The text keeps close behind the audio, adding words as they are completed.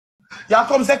You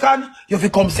come second? You fi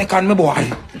come second, my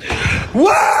boy.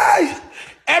 Why?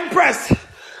 Empress!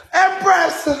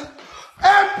 Empress!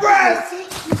 Empress!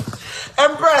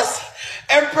 Empress!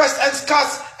 Empress and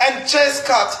Scott and Chase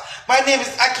Scott. My name is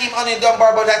Akeem Onin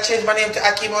Dunbar, but I changed my name to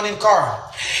Akeem Onin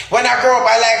Carr. When I grow up,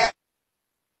 I like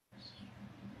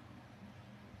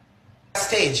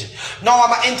stage. Now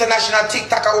I'm an international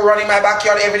TikToker who run in my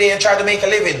backyard every day and try to make a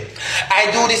living.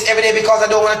 I do this every day because I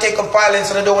don't want to take up violence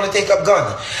and I don't want to take up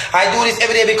gun. I do this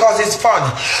every day because it's fun.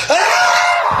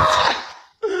 Ah!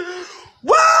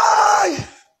 Why?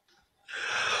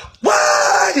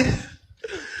 Why?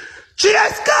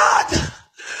 Cheers, God!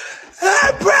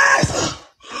 Empress!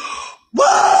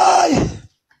 Why?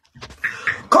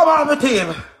 Come on, my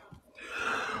team.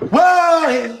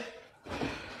 Why?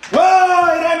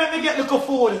 Why they make me get little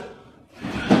food?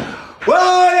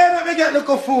 Why they make me get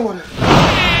little food?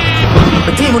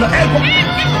 The team will help me.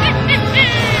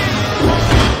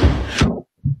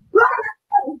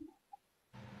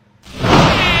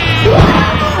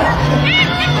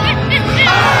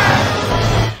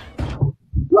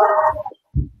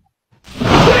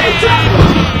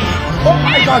 Oh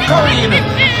my God, Kareem!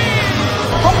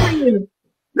 Kareem!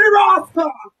 The Rasta!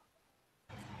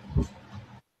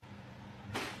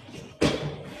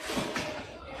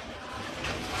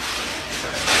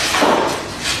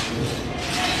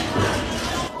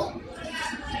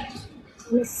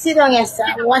 Sit down here, sir.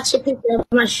 Watch the people on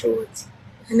my shoot.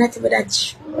 And not about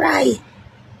that try.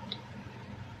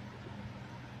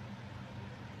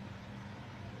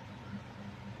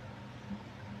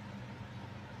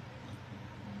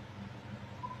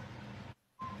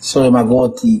 Sorry, my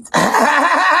gold teeth.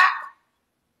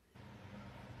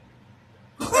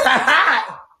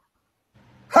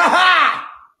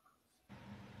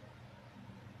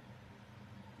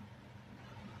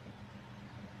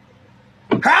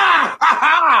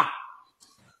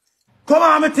 Come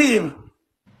on, my team.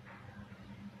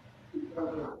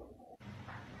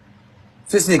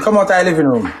 Sissy, come out of the living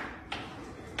room.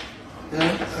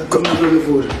 Yeah, come out of the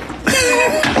food.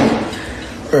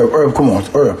 Herb, come out,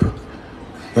 Herb.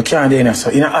 You can't do it,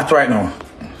 sir. You're not hot right now.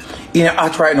 You're not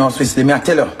hot right now, Sissy. Me I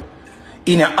tell you.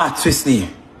 You're not hot, Sissy.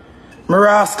 My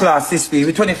Ross class, Sissy.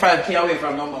 We're 25K away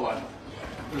from number one.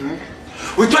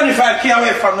 We're 25K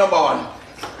away from number one.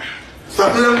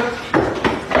 Stop it.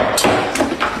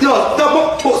 Yo,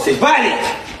 double pussy, violent.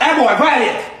 Hey boy,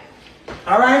 violent.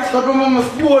 Alright? Stop it, mama.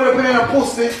 Spoil up in a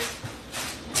pussy.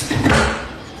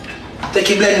 Take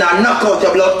your blender and knock out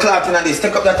your blood clotting and this.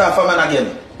 Take up that half a man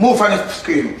again. Move from the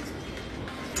screen.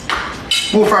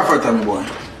 Move from front of me, boy.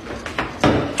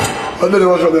 I'll do the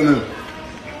wash up there.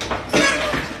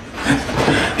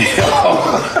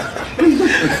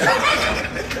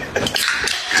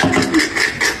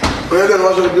 Where the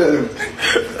wash up there?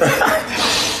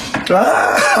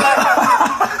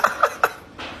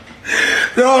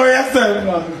 Don't worry yourself,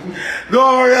 man.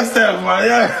 Don't worry yourself, man.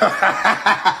 Yeah.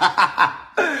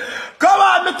 Come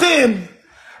on, my team.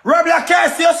 Rob, I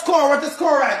can't see your score. What's the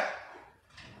score, right?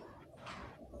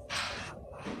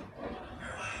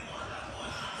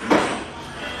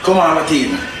 Come on, my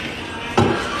team.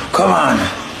 Come on.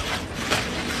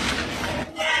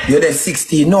 You're the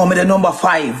 16. No, I'm the number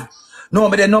 5. No,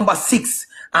 I'm the number 6.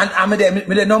 And I'm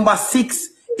the number 6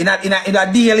 in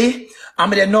a daily. I'm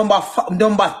the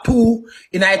number 2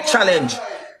 in a challenge.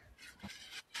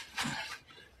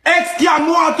 Ex-gang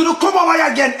want to come over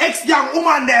here again. Ex-gang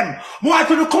woman them. Want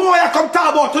to come over here come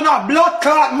talk about to no blood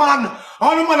clot man.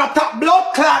 I'm the man a top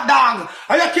blood clot dog.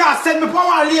 And you can't send me for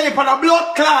one lady for the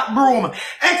blood clot broom.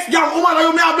 Ex-gang woman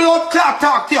you me a blood clot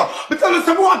talk to you. Because you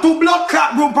say we want 2 blood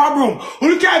clot broom per broom.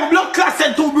 You can't have blood clot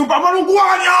send 2 broom per broom. Go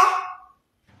on ya.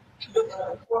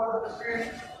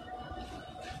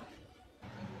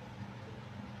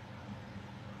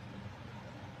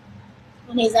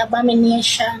 It is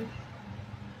abomination.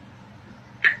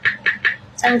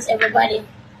 Thanks everybody.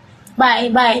 Bye,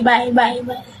 bye, bye, bye,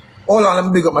 bye. Hold on, let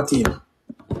me big up my team.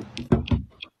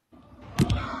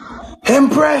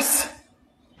 Empress!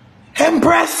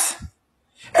 Empress!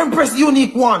 Empress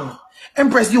unique one.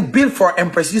 Empress, you built for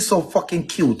Empress. You so fucking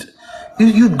cute.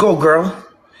 You go, girl.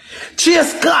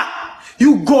 Cheers, Scott.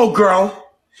 You go, girl.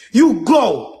 You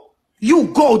go. You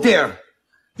go there.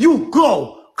 You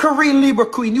go. Korean Libra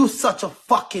Queen, you such a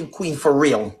fucking queen for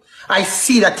real. I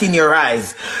see that in your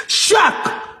eyes. Shock!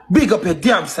 Big up your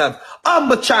damn self.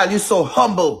 Humble child, you so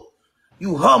humble.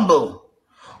 You humble.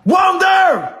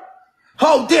 Wonder!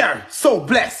 How dare, so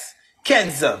blessed.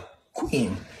 Kenza,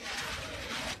 queen.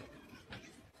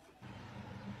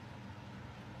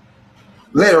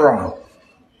 Later on.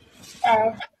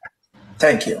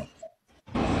 Thank you.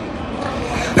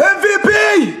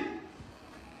 MVP!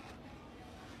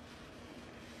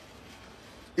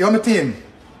 You know my team?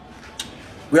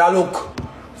 We are look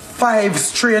 5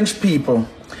 strange people.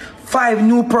 5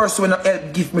 new person when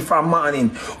help give me from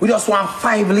morning. We just want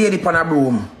 5 lady on a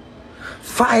broom.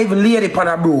 5 lady on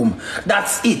a broom.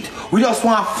 That's it. We just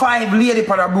want 5 lady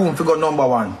on a broom to go number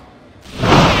 1.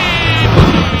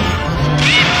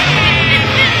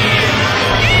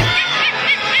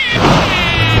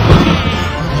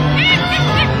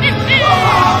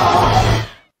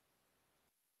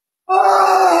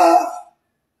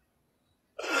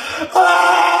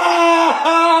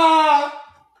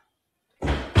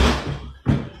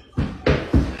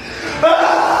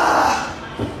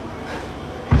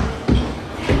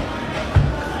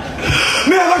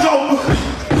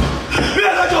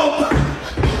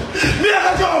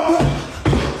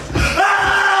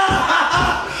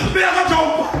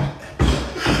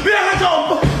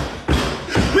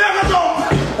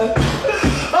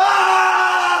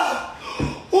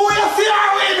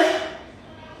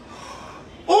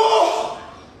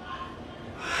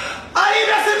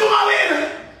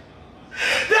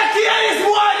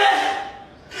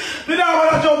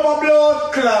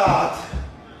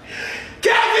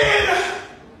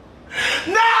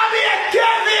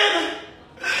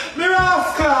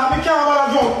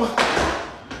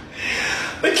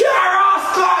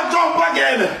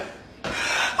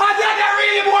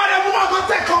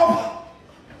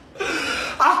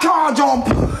 I can't jump.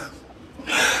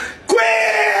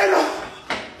 Queen!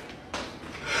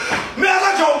 Me I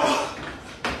can jump.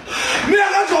 Me I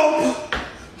can jump.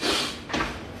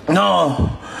 No.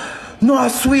 No, I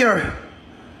swear.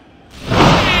 Gee,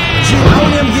 how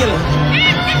name Gil?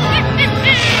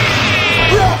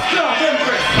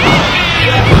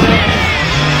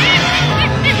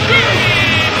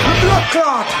 Blood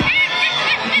clot.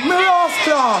 Me ass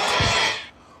clot.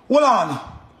 Hold on.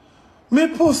 Me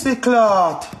pussy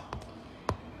clot.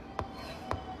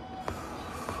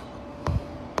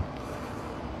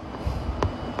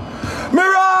 Me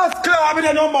ass clot. Me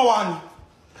the number 1.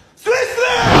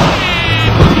 Swiftly!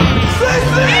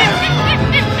 Swiftly!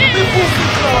 Me pussy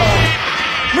clot.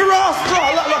 Me ass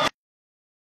clot. Look, look.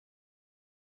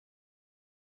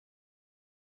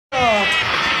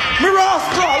 Me ass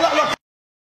clot. Look, look.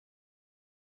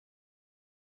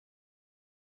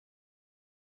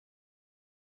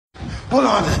 Hold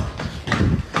on.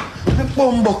 Me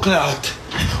bumbo clot.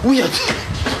 Wait.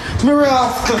 Me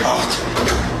ass clot.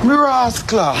 Me ass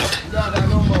clot.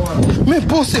 Me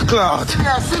pussy clot.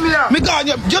 Me gone.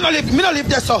 You don't live. Me don't live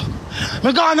there, so.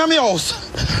 Me gone to me house.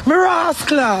 Me ass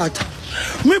clot.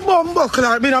 Me bumbo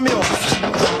clot. Me in my house.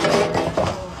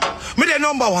 Me the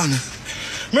number 1.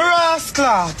 Me ass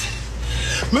clot.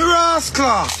 Me ass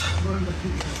clot.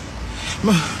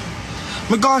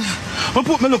 Me gone. Me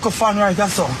put me look a fan right there,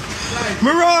 so.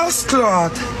 Me ass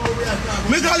clot.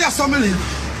 Me got there, so me live.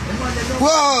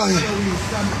 Why?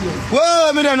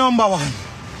 Why me the number 1?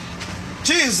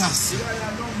 Jesus.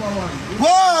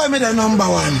 Why me the number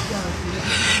 1?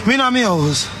 Me not me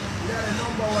house.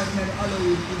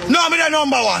 No, me the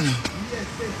number 1.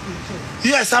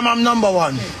 Yes, I'm number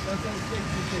 1.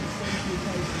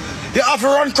 You have to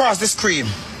run across the screen.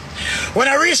 When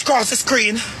I reach across the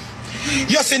screen,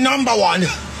 you see number 1.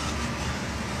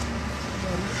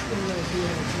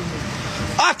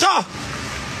 Otto!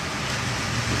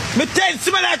 Me tent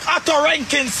see me like Otto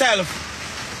ranking self.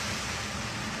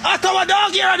 Otto, what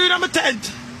dog here I doing on my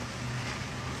tent?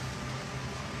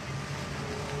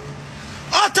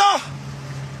 Otto!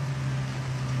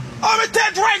 Oh, my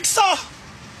tent rank, so!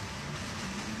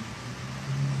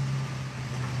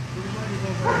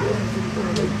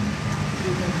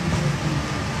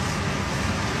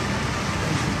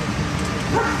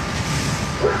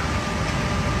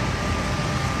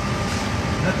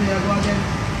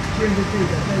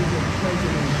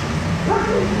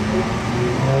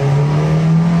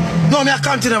 No, me I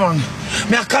continue, man.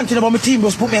 Me I continue, but my team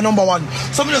just put me at number 1.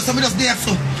 So me just there,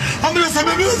 so. I'm just me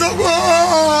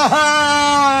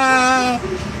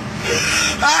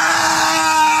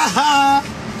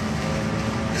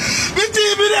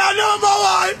team be there number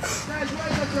 1.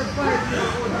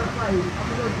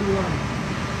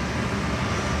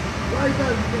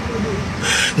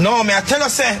 No, me I tell you,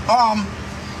 say,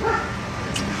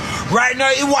 right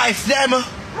now, your wife, them,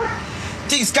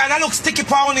 things kind of look sticky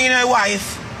pounding in her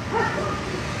wife.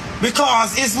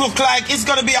 Because it look like it's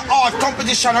going to be an art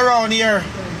competition around here.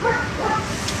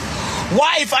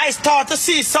 Wife, I start to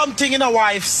see something in her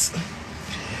wives.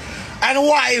 And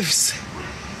wives,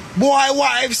 boy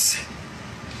wives,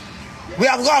 we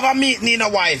have got a meeting in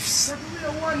our wives.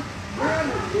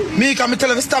 Me come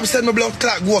tell you, stop send me blood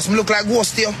clot ghost. Me look like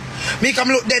ghost to you. Me come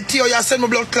look dead to you, you send me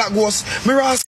blood clot ghost. Me